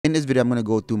In this video, I'm going to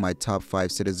go through my top 5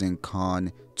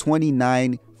 CitizenCon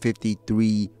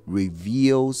 2953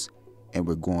 reveals, and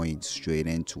we're going straight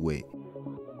into it.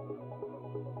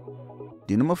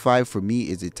 The number 5 for me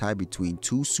is a tie between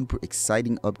two super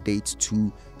exciting updates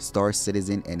to Star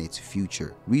Citizen and its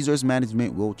future. Resource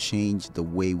management will change the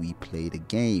way we play the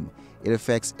game. It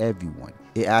affects everyone.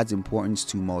 It adds importance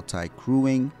to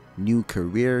multi-crewing, new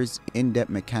careers, in-depth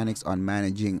mechanics on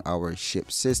managing our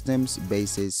ship systems,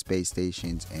 bases, space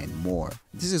stations, and more.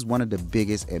 This is one of the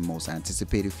biggest and most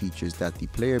anticipated features that the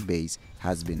player base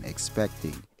has been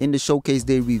expecting. In the showcase,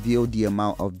 they revealed the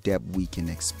amount of depth we can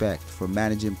expect, from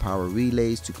managing power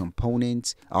relays to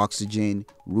components, oxygen,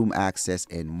 room access,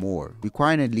 and more,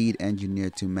 requiring a lead engineer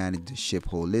to manage the ship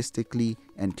holistically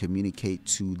and communicate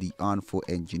to the on-foot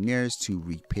engineers to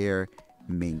repair,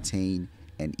 maintain,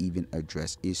 and even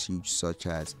address issues such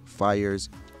as fires,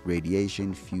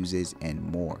 radiation, fuses, and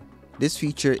more. This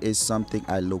feature is something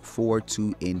I look forward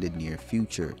to in the near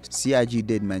future. CIG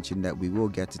did mention that we will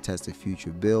get to test a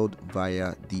future build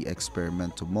via the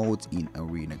experimental modes in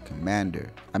Arena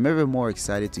Commander. I'm ever more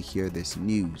excited to hear this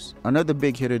news. Another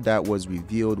big hitter that was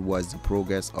revealed was the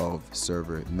progress of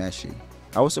server meshing.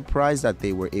 I was surprised that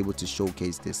they were able to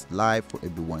showcase this live for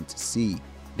everyone to see.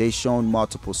 They shown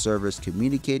multiple servers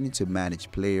communicating to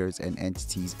manage players and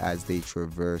entities as they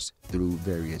traverse through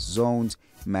various zones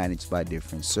managed by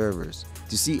different servers.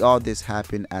 To see all this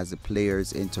happen as the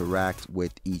players interact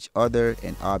with each other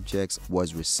and objects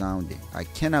was resounding. I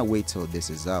cannot wait till this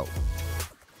is out.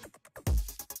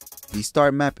 The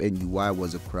star map and UI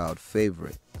was a crowd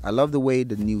favorite. I love the way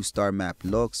the new star map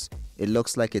looks. It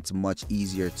looks like it's much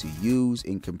easier to use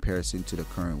in comparison to the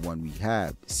current one we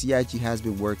have. CIG has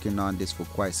been working on this for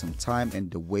quite some time, and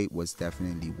the wait was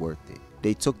definitely worth it.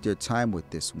 They took their time with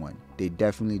this one. They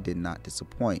definitely did not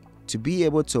disappoint. To be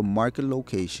able to mark a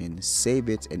location, save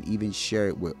it, and even share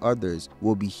it with others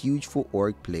will be huge for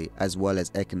org play, as well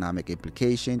as economic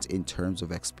implications in terms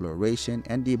of exploration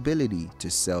and the ability to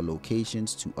sell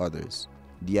locations to others.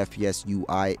 The FPS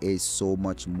UI is so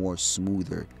much more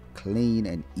smoother, clean,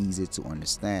 and easy to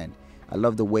understand. I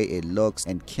love the way it looks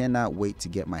and cannot wait to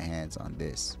get my hands on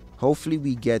this. Hopefully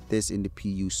we get this in the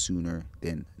PU sooner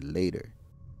than later.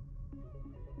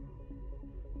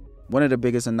 One of the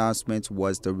biggest announcements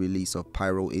was the release of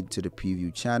Pyro into the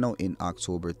preview channel in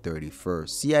October 31st.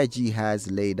 CIG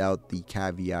has laid out the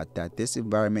caveat that this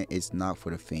environment is not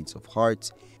for the faint of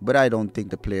heart, but I don't think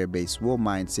the player base will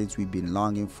mind since we've been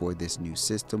longing for this new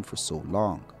system for so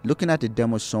long. Looking at the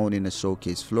demo shown in the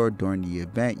showcase floor during the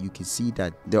event, you can see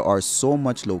that there are so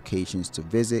much locations to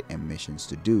visit and missions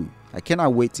to do. I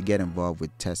cannot wait to get involved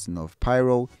with testing of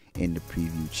Pyro in the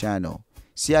preview channel.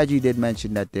 CIG did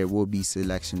mention that there will be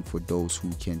selection for those who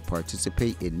can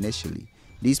participate initially.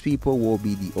 These people will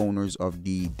be the owners of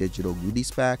the digital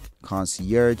goodies pack,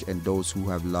 concierge, and those who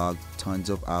have logged tons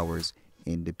of hours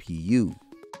in the PU.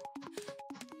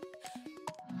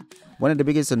 One of the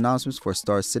biggest announcements for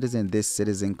Star Citizen this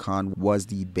CitizenCon was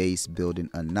the base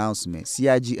building announcement.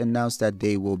 CIG announced that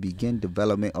they will begin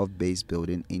development of base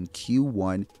building in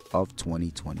Q1 of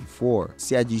 2024.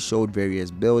 CIG showed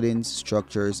various buildings,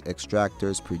 structures,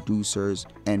 extractors, producers,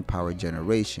 and power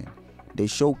generation. They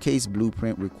showcased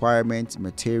blueprint requirements,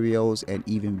 materials, and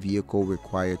even vehicle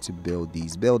required to build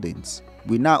these buildings.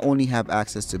 We not only have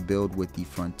access to build with the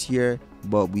Frontier,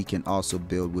 but we can also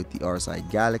build with the RSI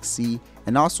Galaxy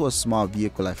and also a small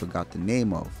vehicle I forgot the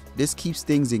name of. This keeps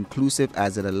things inclusive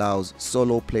as it allows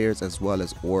solo players as well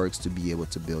as orgs to be able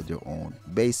to build their own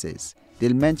bases.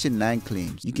 They'll mention land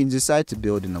claims. You can decide to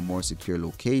build in a more secure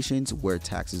locations where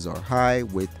taxes are high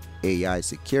with AI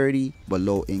security but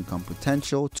low income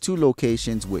potential, to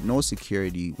locations with no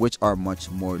security which are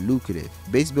much more lucrative.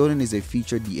 Base building is a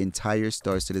feature the entire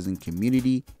Star Citizen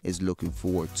community is looking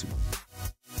forward to.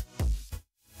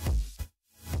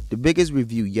 The biggest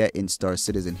review yet in Star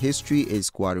Citizen history is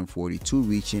Squadron 42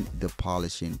 reaching the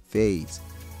polishing phase.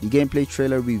 The gameplay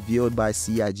trailer revealed by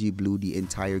CIG blew the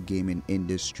entire gaming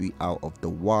industry out of the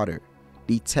water.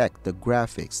 The tech, the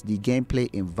graphics, the gameplay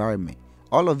environment,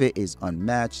 all of it is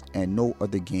unmatched and no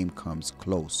other game comes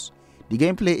close. The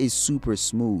gameplay is super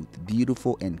smooth,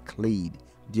 beautiful, and clean.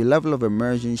 The level of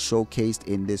immersion showcased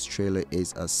in this trailer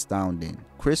is astounding.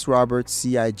 Chris Roberts,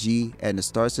 CIG, and the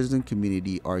Star Citizen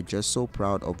community are just so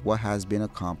proud of what has been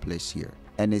accomplished here,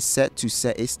 and is set to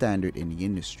set a standard in the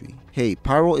industry. Hey,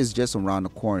 Pyro is just around the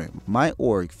corner. My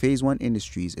org, Phaseone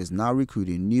Industries, is now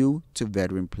recruiting new to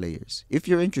veteran players. If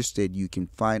you're interested, you can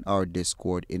find our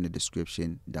Discord in the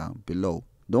description down below.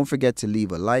 Don't forget to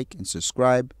leave a like and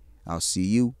subscribe. I'll see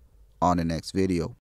you on the next video.